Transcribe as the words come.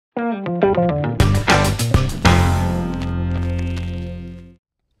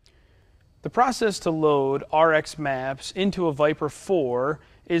The process to load RX maps into a Viper 4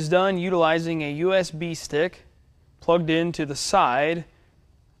 is done utilizing a USB stick plugged into the side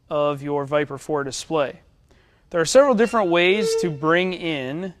of your Viper 4 display. There are several different ways to bring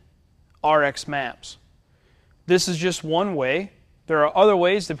in RX maps. This is just one way. There are other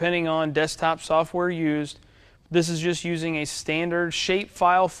ways depending on desktop software used. This is just using a standard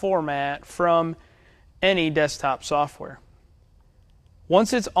shapefile format from any desktop software.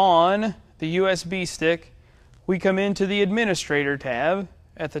 Once it's on the USB stick, we come into the Administrator tab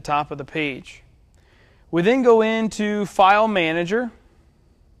at the top of the page. We then go into File Manager.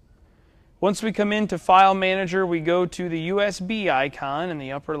 Once we come into File Manager, we go to the USB icon in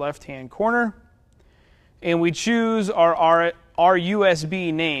the upper left-hand corner, and we choose our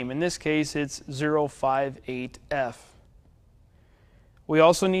USB name. In this case, it's 058F. We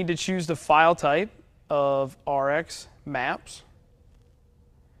also need to choose the file type of RX maps.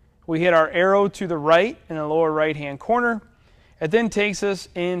 We hit our arrow to the right in the lower right-hand corner. It then takes us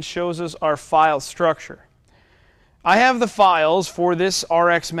and shows us our file structure. I have the files for this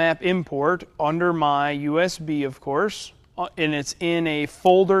RX map import under my USB, of course, and it's in a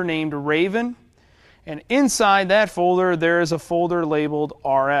folder named Raven. And inside that folder, there is a folder labeled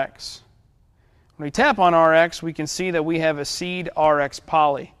RX. When we tap on RX, we can see that we have a seed RX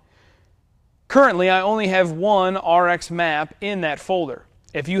poly. Currently, I only have one RX map in that folder.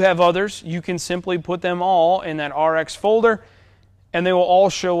 If you have others, you can simply put them all in that RX folder, and they will all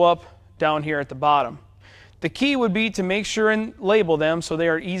show up down here at the bottom. The key would be to make sure and label them so they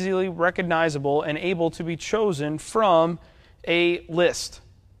are easily recognizable and able to be chosen from a list.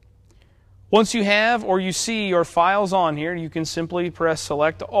 Once you have or you see your files on here, you can simply press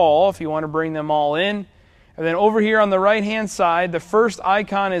Select All if you want to bring them all in. And then over here on the right-hand side, the first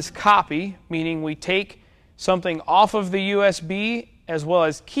icon is Copy, meaning we take something off of the USB as well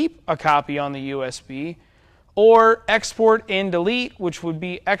as keep a copy on the USB, or Export and Delete, which would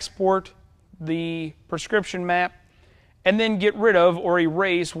be export the prescription map and then get rid of or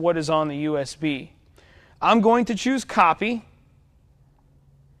erase what is on the USB. I'm going to choose Copy,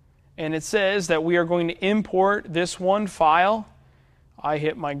 and it says that we are going to import this one file. I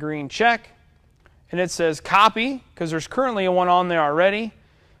hit my green check, and it says Copy, because there's currently one on there already.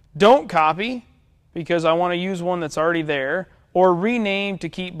 Don't copy, because I want to use one that's already there, or rename to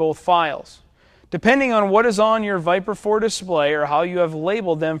keep both files. Depending on what is on your Viper 4 display or how you have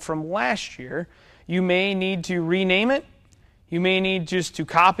labeled them from last year, you may need to rename it. You may need just to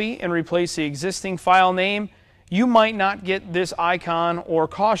copy and replace the existing file name. You might not get this icon or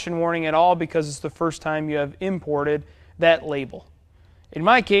caution warning at all because it's the first time you have imported that label. In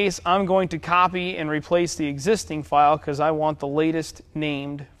my case, I'm going to copy and replace the existing file because I want the latest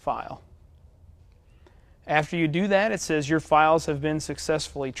named file. After you do that, it says your files have been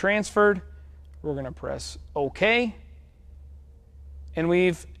successfully transferred. We're going to press OK, and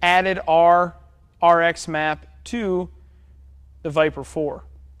we've added our RX map to the Viper 4.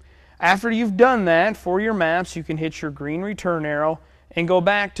 After you've done that for your maps, you can hit your green return arrow and go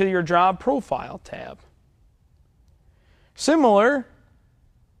back to your Job Profile tab. Similar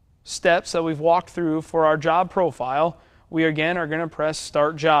steps that we've walked through for our job profile, we again are going to press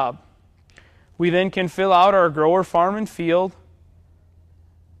Start Job. We then can fill out our grower, farm, and field,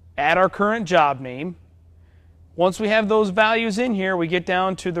 add our current job name. Once we have those values in here, we get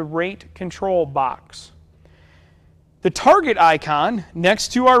down to the rate control box. The target icon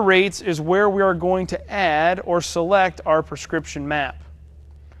next to our rates is where we are going to add or select our prescription map.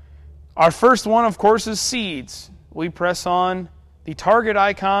 Our first one, of course, is seeds. We press on the target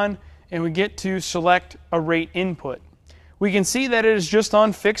icon and we get to select a rate input. We can see that it is just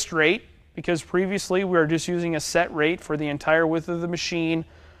on fixed rate because previously we were just using a set rate for the entire width of the machine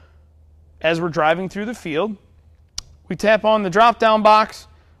as we're driving through the field. We tap on the drop-down box.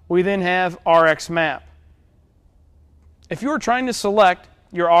 We then have RX map. If you are trying to select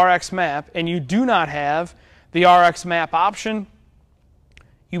your RX map and you do not have the RX map option,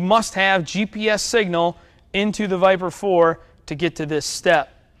 you must have GPS signal into the Viper 4 to get to this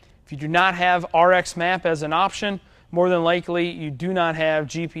step. If you do not have RX map as an option, more than likely you do not have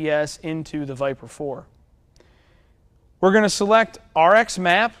GPS into the Viper 4. We're going to select RX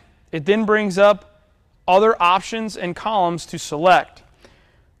map. It then brings up other options and columns to select.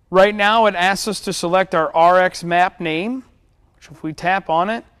 Right now it asks us to select our RX map name, which if we tap on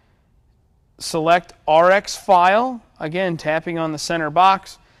it, select RX file, again tapping on the center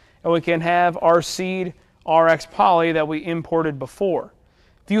box, and we can have our seed RX poly that we imported before.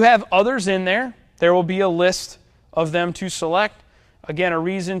 If you have others in there, there will be a list of them to select. Again, a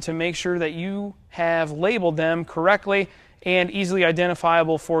reason to make sure that you have labeled them correctly and easily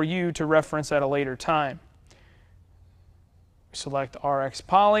identifiable for you to reference at a later time. Select RX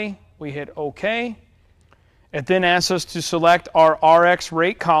Poly, we hit OK. It then asks us to select our RX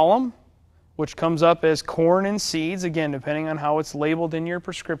rate column, which comes up as corn and seeds, again, depending on how it's labeled in your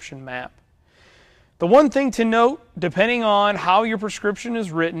prescription map. The one thing to note, depending on how your prescription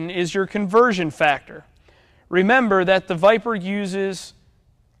is written, is your conversion factor. Remember that the Viper uses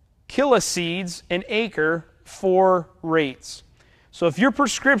kiloseeds an acre for rates. So if your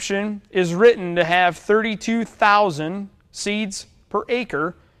prescription is written to have 32,000 seeds per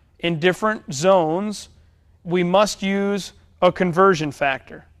acre in different zones, we must use a conversion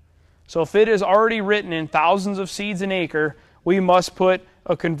factor. So if it is already written in thousands of seeds an acre, we must put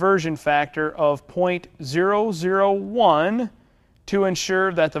a conversion factor of 0.001 to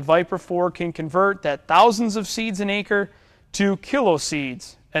ensure that the Viper 4 can convert that thousands of seeds an acre to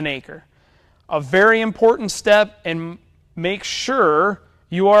kiloseeds an acre. A very important step, and make sure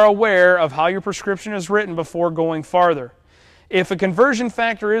you are aware of how your prescription is written before going farther. If a conversion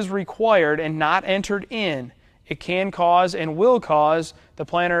factor is required and not entered in, it can cause and will cause the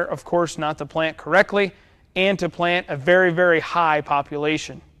planter, of course, not to plant correctly and to plant a very, very high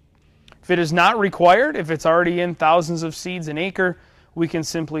population. If it is not required, if it's already in thousands of seeds an acre, we can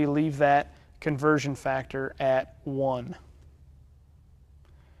simply leave that conversion factor at 1.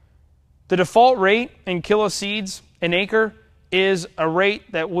 The default rate in kiloseeds an acre is a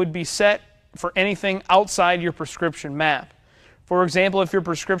rate that would be set for anything outside your prescription map. For example, if your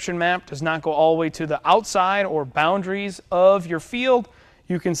prescription map does not go all the way to the outside or boundaries of your field,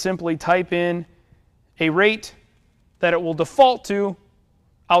 you can simply type in a rate that it will default to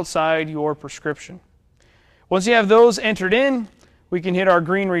outside your prescription. Once you have those entered in, we can hit our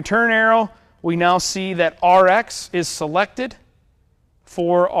green return arrow. We now see that RX is selected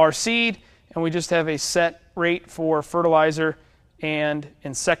for our seed, and we just have a set rate for fertilizer and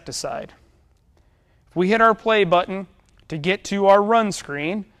insecticide. If we hit our play button to get to our run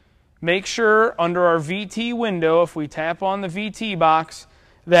screen, make sure under our VT window, if we tap on the VT box,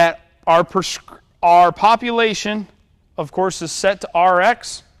 that our population, of course, is set to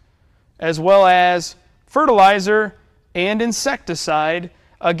RX, as well as fertilizer and insecticide,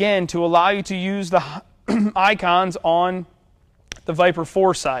 again, to allow you to use the icons on the Viper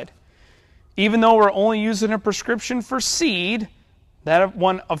 4 side. Even though we're only using a prescription for seed, that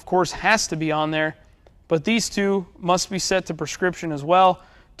one, of course, has to be on there, but these two must be set to prescription as well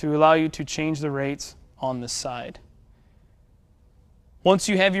to allow you to change the rates on this side. Once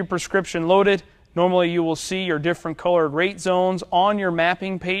you have your prescription loaded, normally you will see your different colored rate zones on your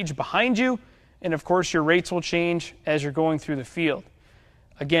mapping page behind you, and of course your rates will change as you're going through the field.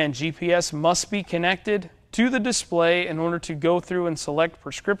 Again, GPS must be connected to the display in order to go through and select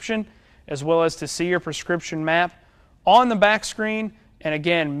prescription, as well as to see your prescription map on the back screen. And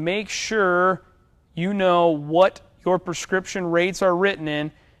again, make sure you know what your prescription rates are written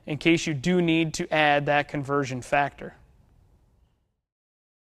in case you do need to add that conversion factor.